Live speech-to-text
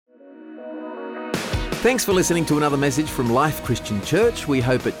Thanks for listening to another message from Life Christian Church. We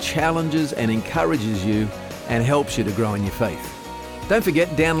hope it challenges and encourages you and helps you to grow in your faith. Don't forget,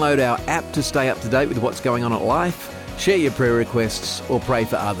 download our app to stay up to date with what's going on at Life, share your prayer requests or pray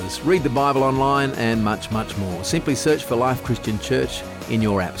for others, read the Bible online and much, much more. Simply search for Life Christian Church in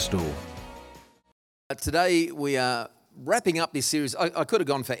your app store. Today we are wrapping up this series. I could have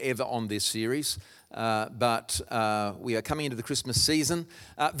gone forever on this series, but we are coming into the Christmas season.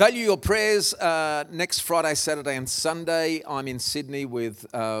 Value your prayers next Friday, Saturday and Sunday. I'm in Sydney with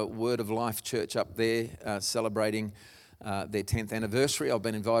Word of Life Church up there celebrating their 10th anniversary. I've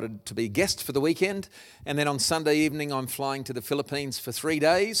been invited to be a guest for the weekend. And then on Sunday evening, I'm flying to the Philippines for 3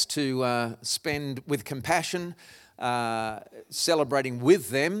 days to spend with Compassion, celebrating with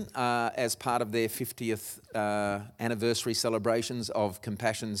them as part of their 50th anniversary celebrations of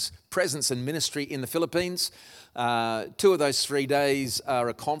Compassion's presence and ministry in the Philippines. 2 of those 3 days are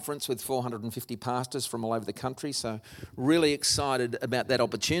a conference with 450 pastors from all over the country, so really excited about that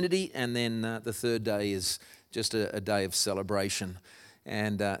opportunity. And then the third day is just a day of celebration.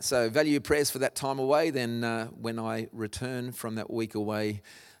 And so value your prayers for that time away. Then when I return from that week away,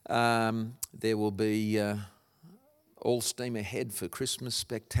 there will be all steam ahead for Christmas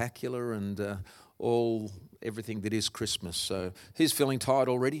Spectacular and everything that is Christmas. So who's feeling tired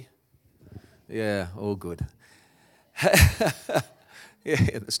already? Yeah, all good.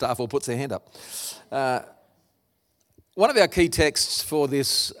 Yeah, the staff all puts their hand up. One of our key texts for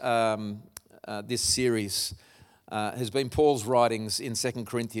this this series has been Paul's writings in 2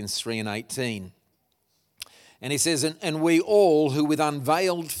 Corinthians 3 and 18. And he says, and we all who with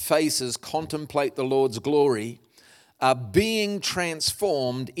unveiled faces contemplate the Lord's glory are being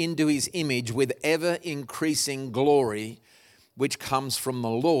transformed into his image with ever-increasing glory, which comes from the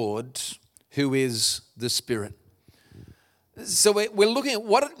Lord, who is the Spirit. So we're looking at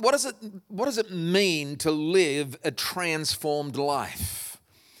what does it mean to live a transformed life?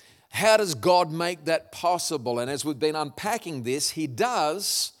 How does God make that possible? And as we've been unpacking this, he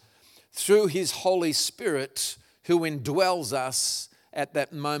does through his Holy Spirit who indwells us at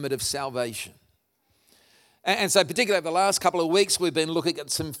that moment of salvation. And so particularly over the last couple of weeks, we've been looking at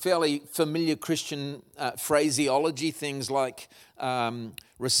some fairly familiar Christian phraseology, things like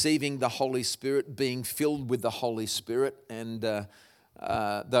receiving the Holy Spirit, being filled with the Holy Spirit, and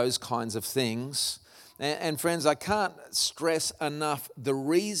those kinds of things. And friends, I can't stress enough the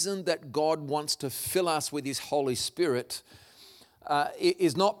reason that God wants to fill us with his Holy Spirit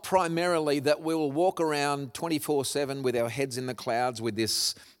is not primarily that we will walk around 24/7 with our heads in the clouds with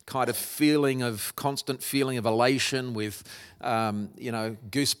this kind of constant feeling of elation with,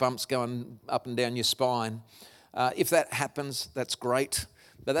 goosebumps going up and down your spine. If that happens, that's great.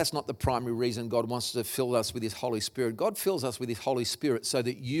 But that's not the primary reason God wants to fill us with his Holy Spirit. God fills us with his Holy Spirit so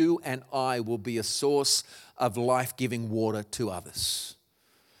that you and I will be a source of life-giving water to others.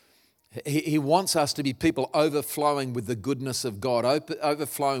 He wants us to be people overflowing with the goodness of God,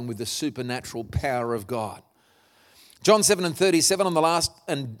 overflowing with the supernatural power of God. John 7 and 37, on the last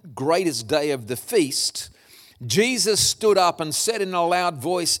and greatest day of the feast, Jesus stood up and said in a loud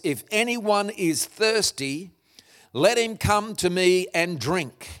voice, if anyone is thirsty, let him come to me and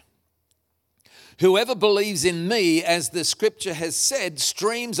drink. Whoever believes in me, as the scripture has said,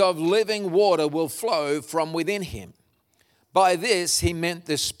 streams of living water will flow from within him. By this he meant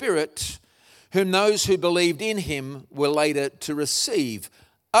the Spirit, whom those who believed in him were later to receive.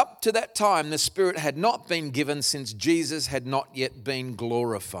 Up to that time, the Spirit had not been given since Jesus had not yet been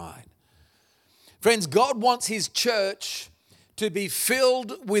glorified. Friends, God wants his church to be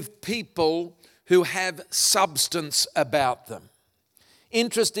filled with people who have substance about them.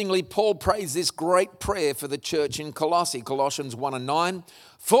 Interestingly, Paul prays this great prayer for the church in Colossae, Colossians 1 and 9.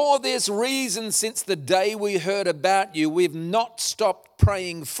 For this reason, since the day we heard about you, we've not stopped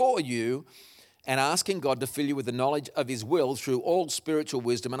praying for you and asking God to fill you with the knowledge of his will through all spiritual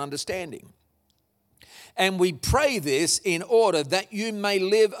wisdom and understanding. And we pray this in order that you may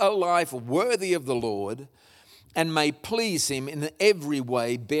live a life worthy of the Lord and may please him in every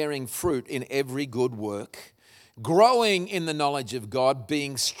way, bearing fruit in every good work, growing in the knowledge of God,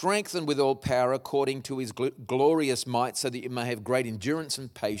 being strengthened with all power according to his glorious might, so that you may have great endurance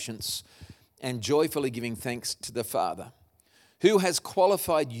and patience, and joyfully giving thanks to the Father, who has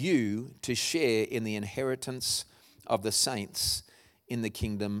qualified you to share in the inheritance of the saints in the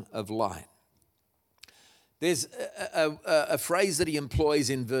kingdom of light. There's a phrase that he employs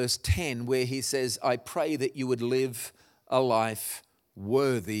in verse 10 where he says, I pray that you would live a life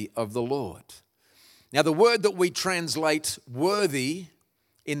worthy of the Lord. Now, the word that we translate worthy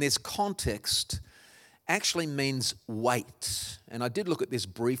in this context actually means weight. And I did look at this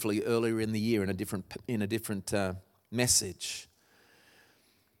briefly earlier in the year in a different message.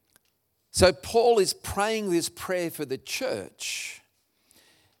 So Paul is praying this prayer for the church,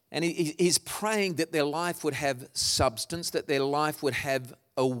 and he's praying that their life would have substance, that their life would have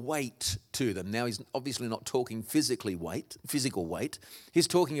a weight to them. Now, he's obviously not talking physical weight. He's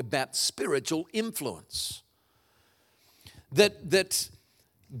talking about spiritual influence. That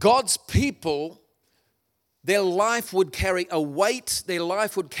God's people, their life would carry a weight, their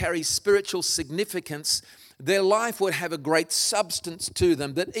life would carry spiritual significance, their life would have a great substance to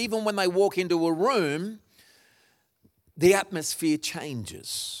them, that even when they walk into a room, the atmosphere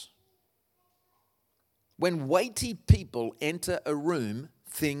changes. When weighty people enter a room,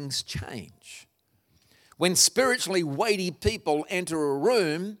 things change. When spiritually weighty people enter a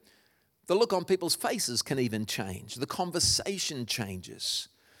room, the look on people's faces can even change. The conversation changes.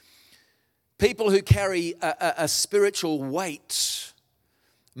 People who carry a spiritual weight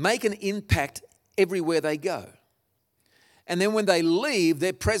make an impact everywhere they go. And then when they leave,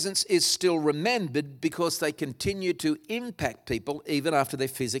 their presence is still remembered because they continue to impact people even after they're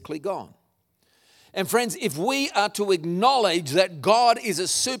physically gone. And friends, if we are to acknowledge that God is a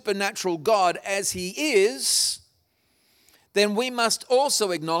supernatural God as He is, then we must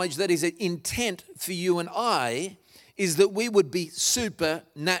also acknowledge that His intent for you and I is that we would be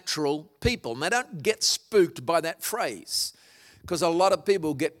supernatural people. Now, don't get spooked by that phrase, because a lot of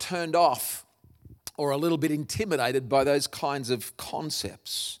people get turned off or a little bit intimidated by those kinds of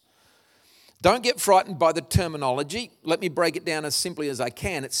concepts. Don't get frightened by the terminology. Let me break it down as simply as I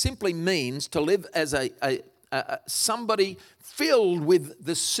can. It simply means to live as somebody filled with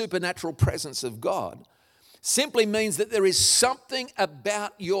the supernatural presence of God. Simply means that there is something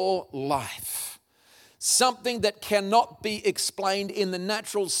about your life, something that cannot be explained in the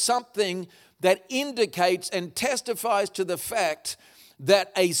natural, something that indicates and testifies to the fact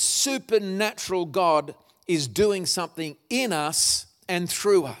that a supernatural God is doing something in us and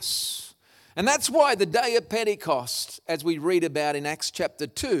through us. And that's why the day of Pentecost, as we read about in Acts chapter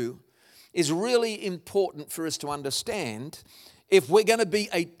 2, is really important for us to understand if we're going to be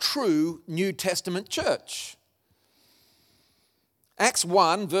a true New Testament church. Acts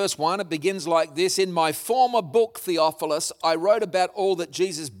 1, verse 1, it begins like this: "In my former book, Theophilus, I wrote about all that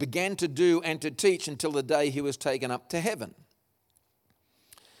Jesus began to do and to teach until the day He was taken up to heaven."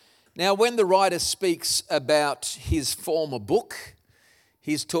 Now, when the writer speaks about his former book,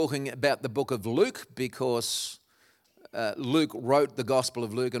 he's talking about the book of Luke, because Luke wrote the Gospel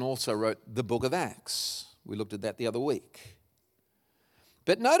of Luke and also wrote the book of Acts. We looked at that the other week.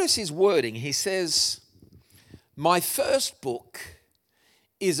 But notice his wording. He says, "My first book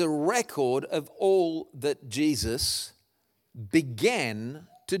is a record of all that Jesus began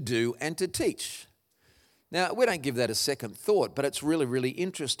to do and to teach." Now, we don't give that a second thought, but it's really, really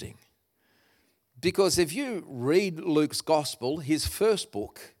interesting. Because if you read Luke's Gospel, his first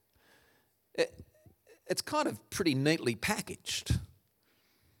book, it's kind of pretty neatly packaged.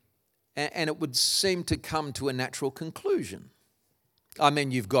 And it would seem to come to a natural conclusion. I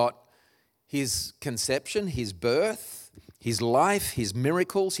mean, you've got his conception, his birth, his life, his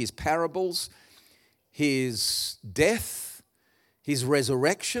miracles, his parables, his death, his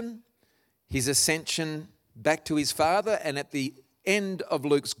resurrection, his ascension back to his Father, and at the end of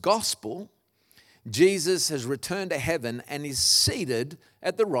Luke's Gospel, Jesus has returned to heaven and is seated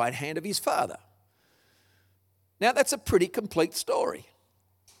at the right hand of his Father. Now, that's a pretty complete story.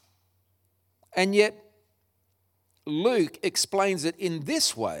 And yet, Luke explains it in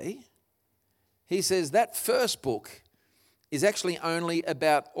this way. He says that first book is actually only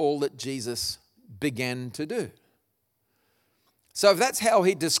about all that Jesus began to do. So if that's how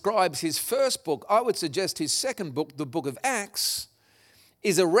he describes his first book, I would suggest his second book, the book of Acts,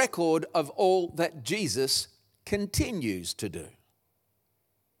 is a record of all that Jesus continues to do.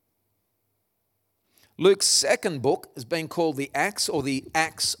 Luke's second book has been called the Acts, or the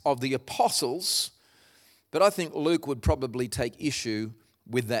Acts of the Apostles, but I think Luke would probably take issue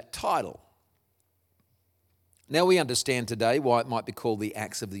with that title. Now, we understand today why it might be called the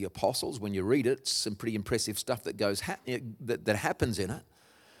Acts of the Apostles. When you read it, it's some pretty impressive stuff that happens in it.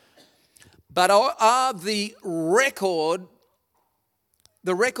 But are the records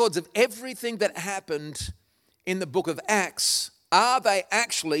of everything that happened in the book of Acts, are they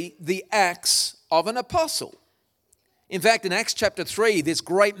actually the acts of an apostle? In fact, in Acts chapter 3, this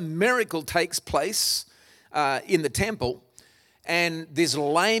great miracle takes place in the temple, and this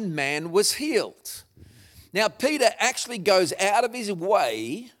lame man was healed. Now, Peter actually goes out of his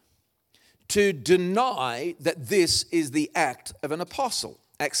way to deny that this is the act of an apostle.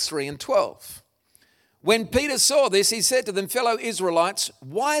 Acts 3 and 12. When Peter saw this, he said to them, "Fellow Israelites,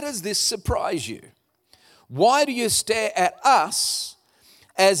 why does this surprise you? Why do you stare at us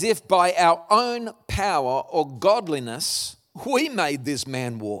as if by our own power or godliness we made this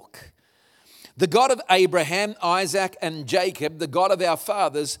man walk? The God of Abraham, Isaac, and Jacob, the God of our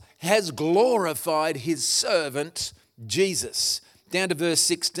fathers, has glorified his servant Jesus." Down to verse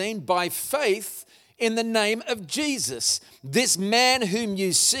 16, "By faith in the name of Jesus, this man whom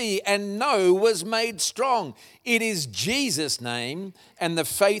you see and know was made strong. It is Jesus' name and the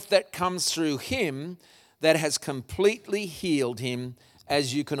faith that comes through him that has completely healed him,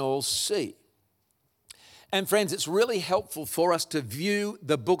 as you can all see." And friends, it's really helpful for us to view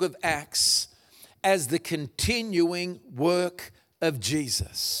the book of Acts as the continuing work of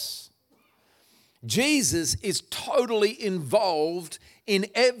Jesus. Jesus is totally involved in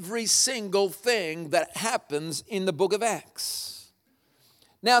every single thing that happens in the book of Acts.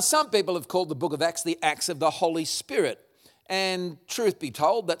 Now, some people have called the book of Acts the Acts of the Holy Spirit. And truth be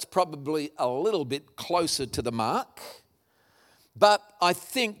told, that's probably a little bit closer to the mark. But I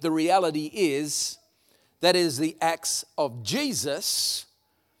think the reality is that it is the acts of Jesus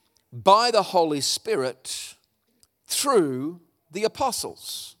by the Holy Spirit through the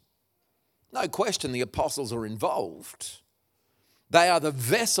apostles. No question the apostles are involved. They are the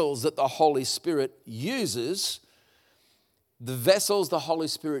vessels that the Holy Spirit uses, the vessels the Holy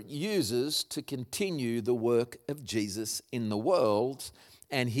Spirit uses to continue the work of Jesus in the world.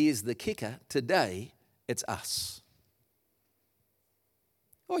 And here's the kicker, today it's us.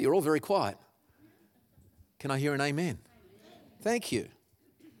 Oh, you're all very quiet. Can I hear an amen? Thank you.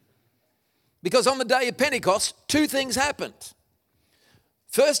 Because on the day of Pentecost, two things happened.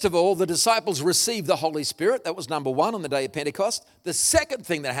 First of all, the disciples received the Holy Spirit. That was number one on the day of Pentecost. The second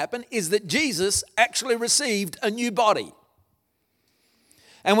thing that happened is that Jesus actually received a new body.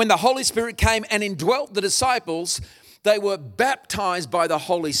 And when the Holy Spirit came and indwelt the disciples, they were baptized by the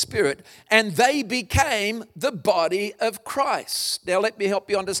Holy Spirit and they became the body of Christ. Now, let me help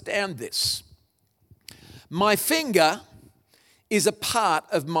you understand this. My finger is a part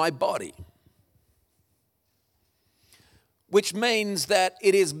of my body, which means that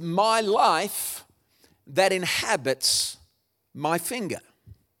it is my life that inhabits my finger.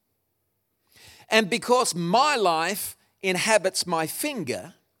 And because my life inhabits my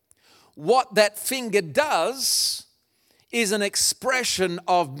finger, what that finger does is an expression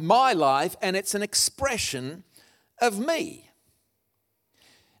of my life, and it's an expression of me.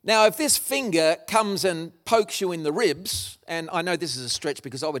 Now, if this finger comes and pokes you in the ribs, and I know this is a stretch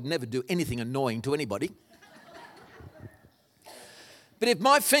because I would never do anything annoying to anybody, but if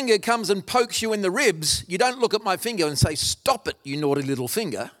my finger comes and pokes you in the ribs, you don't look at my finger and say, "Stop it, you naughty little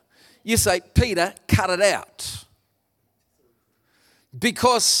finger." You say, "Peter, cut it out."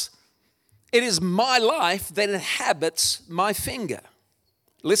 Because it is my life that inhabits my finger.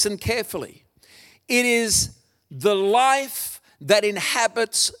 Listen carefully. It is the life that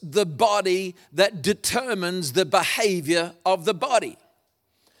inhabits the body that determines the behavior of the body.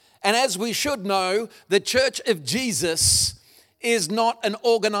 And as we should know, the Church of Jesus is not an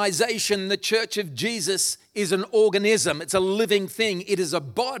organization. The Church of Jesus is an organism. It's a living thing. It is a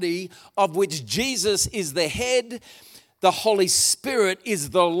body of which Jesus is the head, the Holy Spirit is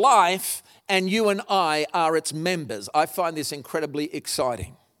the life, and you and I are its members. I find this incredibly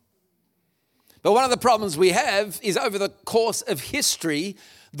exciting. But one of the problems we have is over the course of history,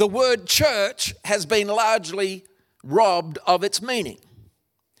 the word church has been largely robbed of its meaning.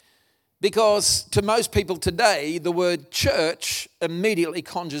 Because to most people today, the word church immediately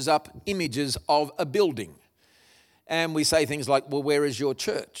conjures up images of a building. And we say things like, "Well, where is your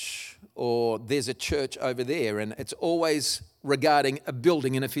church?" Or "There's a church over there." And it's always regarding a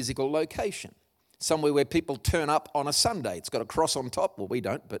building in a physical location. Somewhere where people turn up on a Sunday. It's got a cross on top. Well, we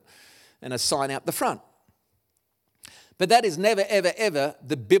don't, and a sign out the front. But that is never, ever, ever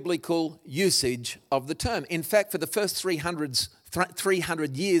the biblical usage of the term. In fact, for the first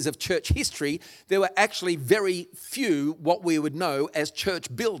 300 years of church history, there were actually very few what we would know as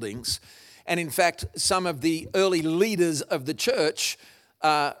church buildings. And in fact, some of the early leaders of the church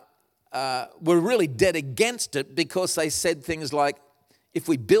were really dead against it because they said things like, if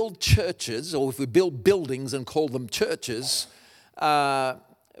we build churches or if we build buildings and call them churches,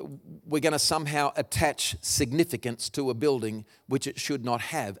 we're going to somehow attach significance to a building which it should not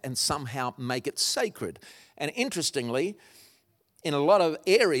have and somehow make it sacred. And interestingly, in a lot of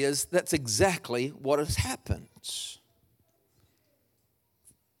areas, that's exactly what has happened.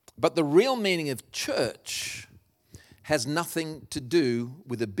 But the real meaning of church has nothing to do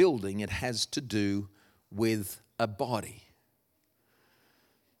with a building. It has to do with a body.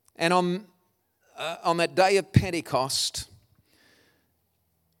 And on on that day of Pentecost,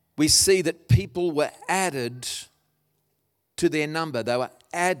 we see that people were added to their number. They were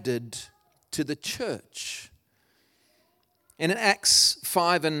added to the church. And in Acts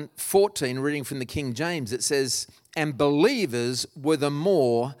 5 and 14, reading from the King James, it says, "And believers were the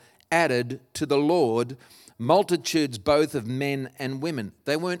more added to the Lord, multitudes both of men and women."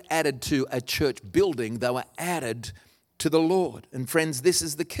 They weren't added to a church building, they were added to the Lord. And friends, this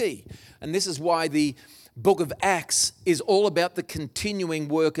is the key. And this is why the book of Acts is all about the continuing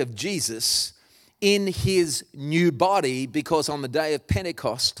work of Jesus in his new body, because on the day of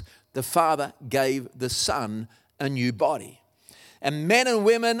Pentecost, the Father gave the Son a new body. And men and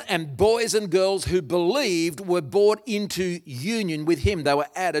women and boys and girls who believed were brought into union with him. They were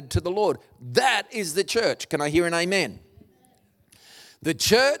added to the Lord. That is the church. Can I hear an amen? The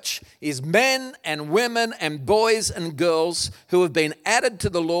church is men and women and boys and girls who have been added to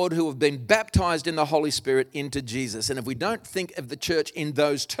the Lord, who have been baptized in the Holy Spirit into Jesus. And if we don't think of the church in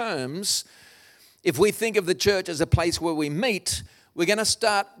those terms, if we think of the church as a place where we meet, we're going to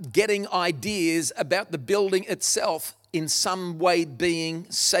start getting ideas about the building itself in some way being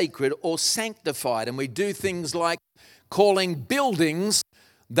sacred or sanctified. And we do things like calling buildings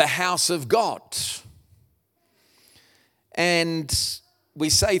the house of God. And we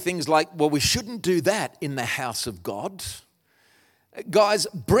say things like, well, we shouldn't do that in the house of God. Guys,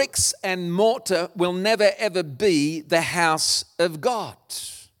 bricks and mortar will never ever be the house of God.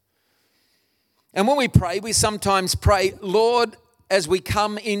 And when we pray, we sometimes pray, Lord, as we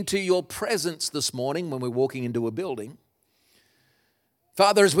come into your presence this morning when we're walking into a building,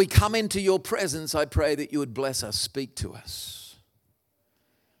 Father, as we come into your presence, I pray that you would bless us, speak to us.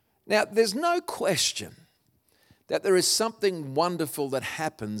 Now, there's no question that there is something wonderful that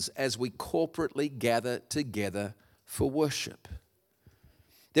happens as we corporately gather together for worship.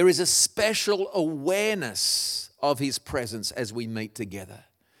 There is a special awareness of his presence as we meet together.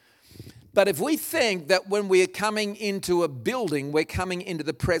 But if we think that when we are coming into a building, we're coming into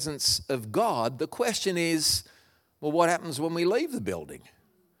the presence of God, the question is, well, what happens when we leave the building?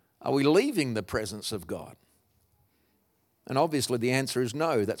 Are we leaving the presence of God? And obviously the answer is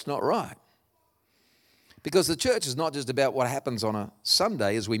no, that's not right. Because the church is not just about what happens on a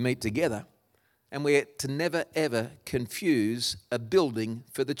Sunday as we meet together, and we're to never ever confuse a building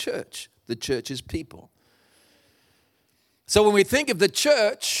for the church. The church is people. So when we think of the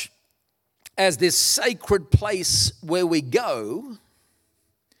church as this sacred place where we go,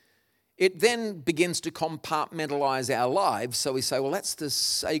 it then begins to compartmentalize our lives. So we say, well, that's the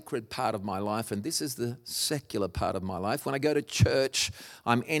sacred part of my life, and this is the secular part of my life. When I go to church,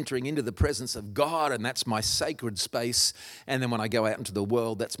 I'm entering into the presence of God, and that's my sacred space. And then when I go out into the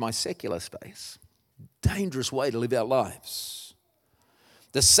world, that's my secular space. Dangerous way to live our lives.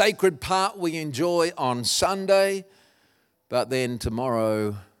 The sacred part we enjoy on Sunday, but then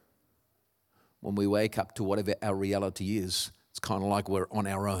tomorrow, when we wake up to whatever our reality is, it's kind of like we're on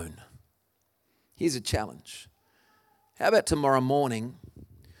our own. Here's a challenge. How about tomorrow morning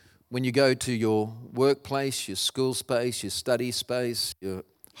when you go to your workplace, your school space, your study space, your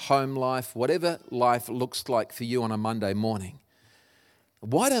home life, whatever life looks like for you on a Monday morning,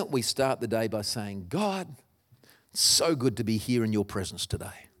 why don't we start the day by saying, God, it's so good to be here in your presence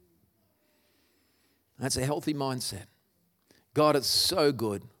today. That's a healthy mindset. God, it's so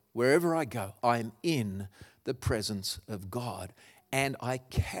good. Wherever I go, I am in the presence of God, and I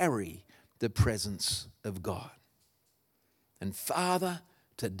carry the presence of God. And Father,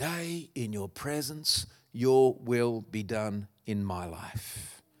 today in your presence, your will be done in my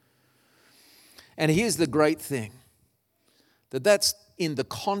life. And here's the great thing, that's in the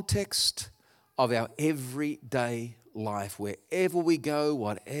context of our everyday life, wherever we go,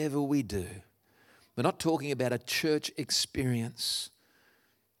 whatever we do. We're not talking about a church experience,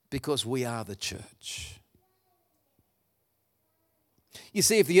 because we are the church. You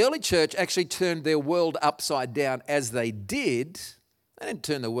see, if the early church actually turned their world upside down as they did, they didn't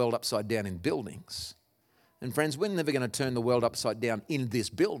turn the world upside down in buildings. And friends, we're never going to turn the world upside down in this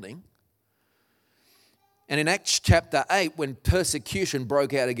building. And in Acts chapter 8, when persecution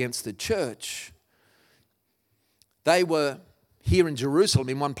broke out against the church, they were here in Jerusalem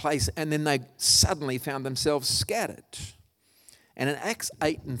in one place, and then they suddenly found themselves scattered. And in Acts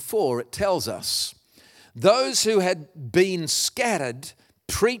 8 and 4, it tells us, those who had been scattered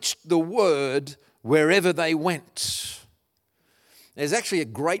preached the word wherever they went. There's actually a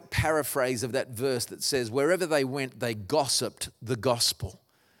great paraphrase of that verse that says, wherever they went, they gossiped the gospel.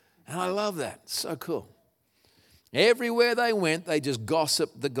 And I love that. It's so cool. Everywhere they went, they just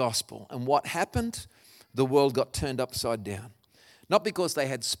gossiped the gospel. And what happened? The world got turned upside down. Not because they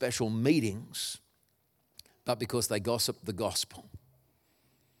had special meetings, but because they gossip the gospel.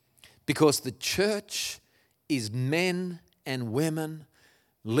 Because the church is men and women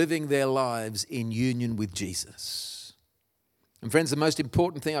living their lives in union with Jesus. And friends, the most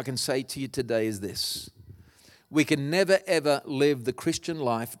important thing I can say to you today is this. We can never ever live the Christian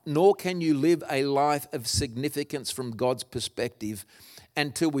life, nor can you live a life of significance from God's perspective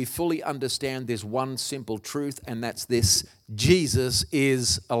until we fully understand this one simple truth, and that's this: Jesus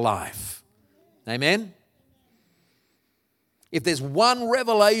is alive. Amen? If there's one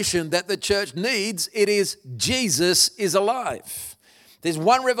revelation that the church needs, it is Jesus is alive. There's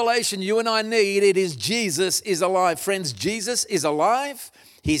one revelation you and I need, it is Jesus is alive. Friends, Jesus is alive.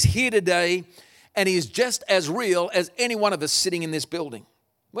 He's here today, and He's just as real as any one of us sitting in this building.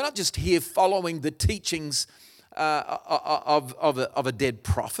 We're not just here following the teachings of a dead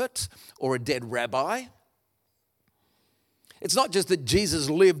prophet or a dead rabbi. It's not just that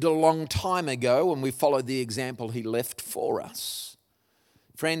Jesus lived a long time ago and we follow the example He left for us.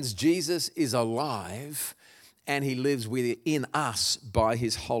 Friends, Jesus is alive and He lives within us by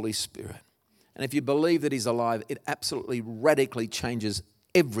His Holy Spirit. And if you believe that He's alive, it absolutely radically changes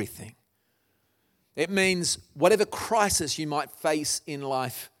everything. It means whatever crisis you might face in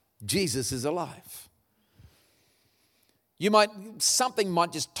life, Jesus is alive. Something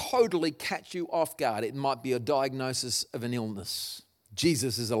might just totally catch you off guard. It might be a diagnosis of an illness.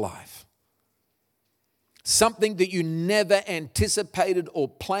 Jesus is alive. Something that you never anticipated or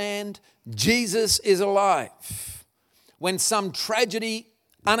planned, Jesus is alive. When some tragedy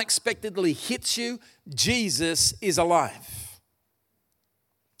unexpectedly hits you, Jesus is alive.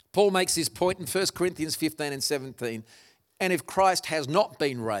 Paul makes this point in 1 Corinthians 15 and 17. And if Christ has not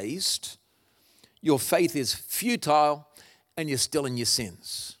been raised, your faith is futile and you're still in your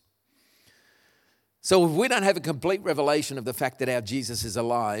sins. So if we don't have a complete revelation of the fact that our Jesus is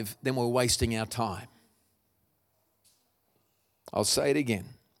alive, then we're wasting our time. I'll say it again.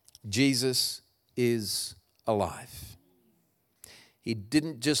 Jesus is alive. He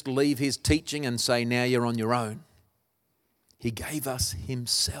didn't just leave His teaching and say, now you're on your own. He gave us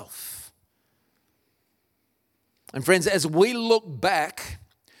Himself. And friends, as we look back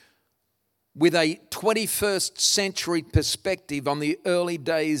with a 21st century perspective on the early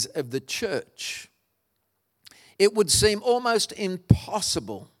days of the church, it would seem almost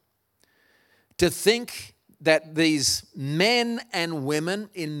impossible to think that these men and women,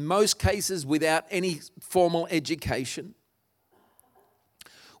 in most cases without any formal education,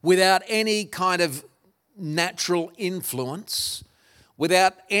 without any kind of natural influence,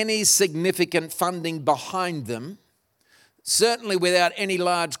 without any significant funding behind them, certainly without any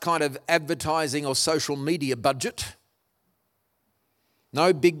large kind of advertising or social media budget,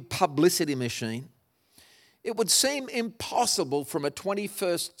 no big publicity machine, it would seem impossible from a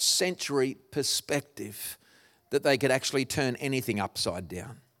 21st century perspective that they could actually turn anything upside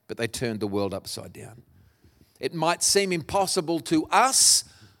down, but they turned the world upside down. It might seem impossible to us,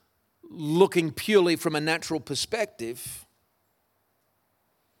 looking purely from a natural perspective.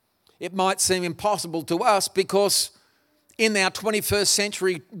 It might seem impossible to us because in our 21st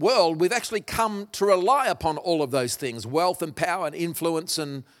century world, we've actually come to rely upon all of those things: wealth and power and influence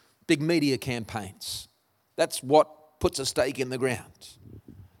and big media campaigns. That's what puts a stake in the ground.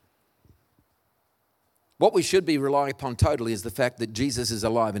 What we should be relying upon totally is the fact that Jesus is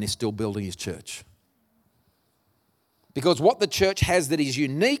alive and is still building His church. Because what the church has that is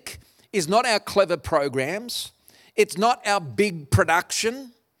unique is not our clever programs, it's not our big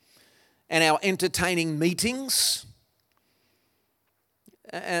production and our entertaining meetings.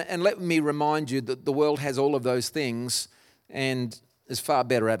 And let me remind you that the world has all of those things and is far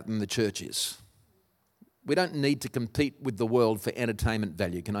better at it than the church is. We don't need to compete with the world for entertainment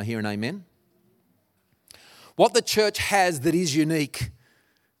value. Can I hear an amen? What the church has that is unique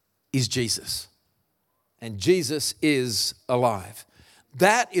is Jesus. And Jesus is alive.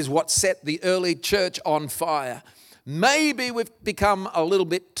 That is what set the early church on fire. Maybe we've become a little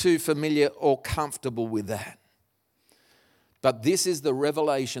bit too familiar or comfortable with that. But this is the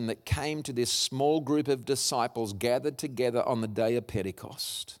revelation that came to this small group of disciples gathered together on the day of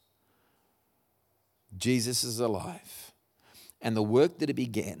Pentecost. Jesus is alive. And the work that He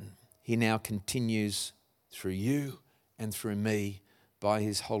began, He now continues through you and through me by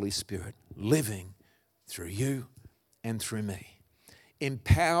His Holy Spirit, living through you and through me,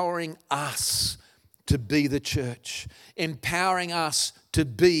 empowering us to be the church, empowering us to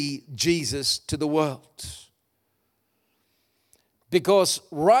be Jesus to the world. Because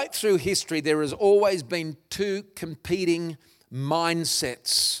right through history, there has always been two competing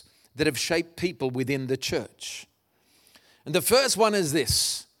mindsets that have shaped people within the church. And the first one is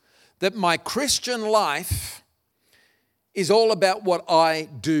this: that my Christian life is all about what I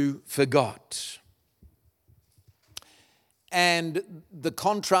do for God. And the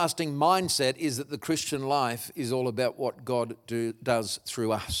contrasting mindset is that the Christian life is all about what God does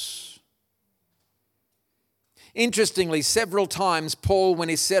through us. Interestingly, several times Paul, when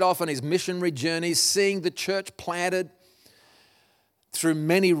he set off on his missionary journeys, seeing the church planted through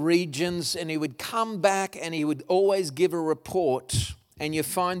many regions, and he would come back and he would always give a report. And you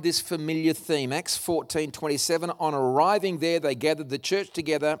find this familiar theme. Acts 14:27, on arriving there, they gathered the church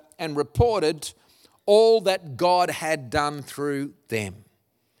together and reported all that God had done through them.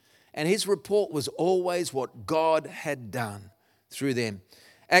 And his report was always what God had done through them.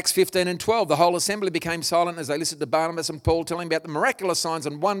 Acts 15:12, the whole assembly became silent as they listened to Barnabas and Paul telling about the miraculous signs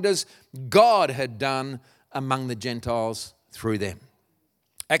and wonders God had done among the Gentiles through them.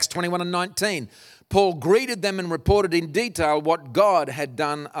 Acts 21:19, Paul greeted them and reported in detail what God had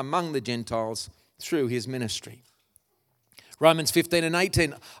done among the Gentiles through his ministry. Romans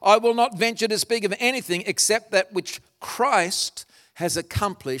 15:18, I will not venture to speak of anything except that which Christ has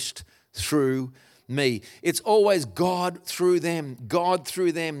accomplished through me. It's always God through them,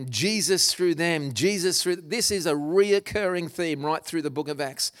 Jesus through them, Jesus through them. This is a reoccurring theme right through the book of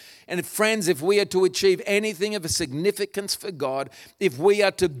Acts. And friends, if we are to achieve anything of a significance for God, if we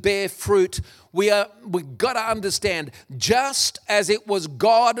are to bear fruit, we've got to understand, just as it was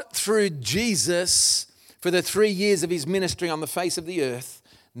God through Jesus for the 3 years of his ministry on the face of the earth,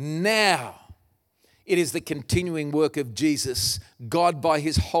 now it is the continuing work of Jesus, God by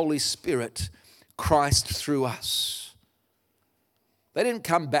his Holy Spirit, Christ through us. They didn't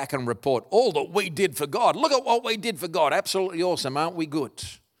come back and report all that we did for God. Look at what we did for God. Absolutely awesome, aren't we good?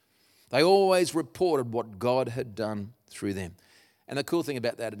 They always reported what God had done through them. And the cool thing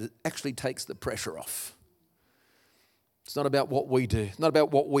about that, it actually takes the pressure off. It's not about what we do. It's not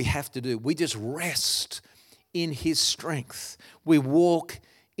about what we have to do. We just rest in his strength. We walk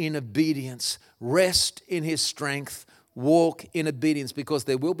in obedience. Rest in his strength. Walk in obedience, because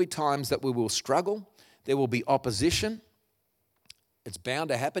there will be times that we will struggle. There will be opposition. It's bound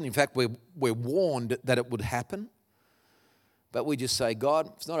to happen. In fact, we're warned that it would happen. But we just say,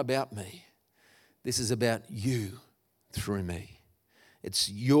 God, it's not about me. This is about you through me. It's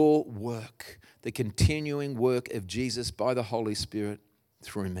your work, the continuing work of Jesus by the Holy Spirit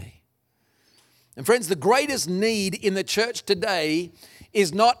through me. And friends, the greatest need in the church today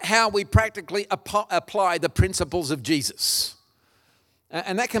is not how we practically apply the principles of Jesus.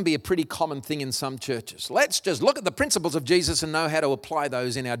 And that can be a pretty common thing in some churches. Let's just look at the principles of Jesus and know how to apply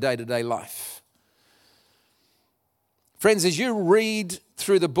those in our day-to-day life. Friends, as you read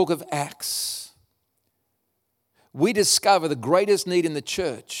through the book of Acts, we discover the greatest need in the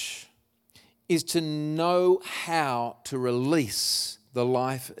church is to know how to release the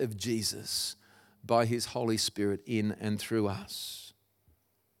life of Jesus by his Holy Spirit in and through us.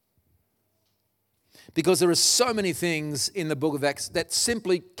 Because there are so many things in the book of Acts that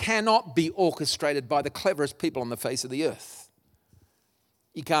simply cannot be orchestrated by the cleverest people on the face of the earth.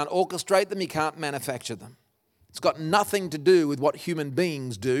 You can't orchestrate them, you can't manufacture them. It's got nothing to do with what human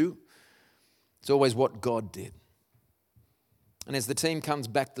beings do. It's always what God did. And as the team comes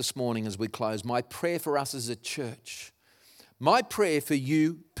back this morning as we close, my prayer for us as a church, my prayer for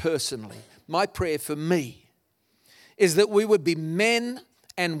you personally, my prayer for me, is that we would be men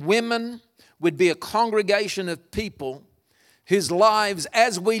and women, would be a congregation of people whose lives,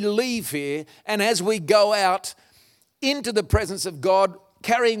 as we leave here and as we go out into the presence of God,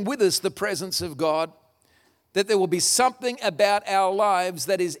 carrying with us the presence of God, that there will be something about our lives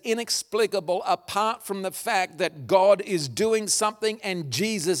that is inexplicable apart from the fact that God is doing something and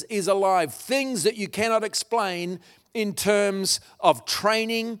Jesus is alive. Things that you cannot explain in terms of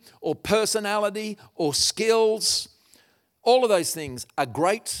training or personality or skills. All of those things are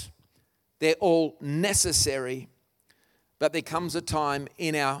great. They're all necessary. But there comes a time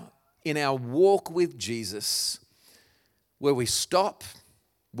in our walk with Jesus where we stop,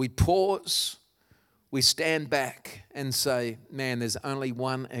 we pause, we stand back and say, man, there's only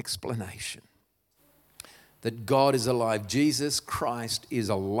one explanation. That God is alive. Jesus Christ is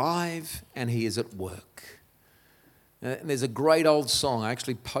alive and he is at work. There's a great old song. I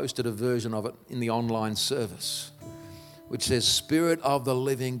actually posted a version of it in the online service, which says, Spirit of the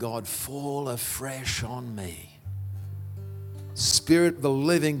living God, fall afresh on me. Spirit of the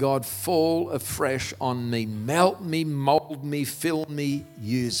living God, fall afresh on me. Melt me, mold me, fill me,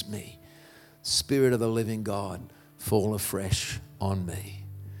 use me. Spirit of the living God, fall afresh on me.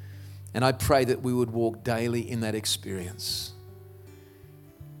 And I pray that we would walk daily in that experience.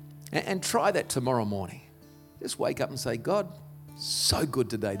 And try that tomorrow morning. Just wake up and say, God, So good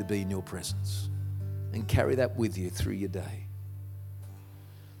today to be in your presence, and carry that with you through your day.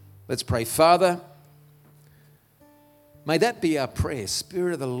 Let's pray. Father, may that be our prayer.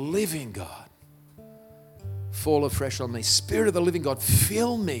 Spirit of the living God, fall afresh on me. Spirit of the living God,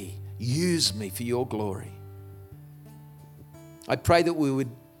 fill me, use me for your glory. I pray that we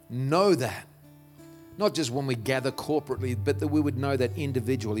would know that, not just when we gather corporately, but that we would know that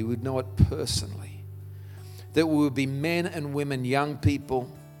individually, we would know it personally. That we would be men and women, young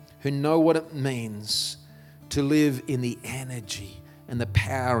people who know what it means to live in the energy and the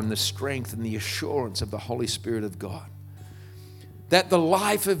power and the strength and the assurance of the Holy Spirit of God. That the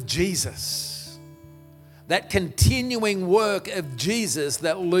life of Jesus, that continuing work of Jesus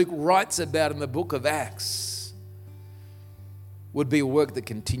that Luke writes about in the book of Acts, would be a work that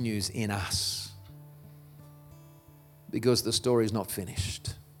continues in us, because the story is not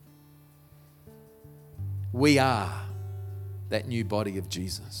finished. We are that new body of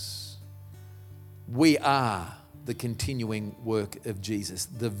Jesus. We are the continuing work of Jesus,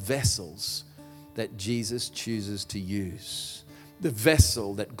 the vessels that Jesus chooses to use, the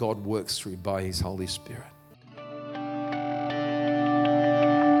vessel that God works through by His Holy Spirit.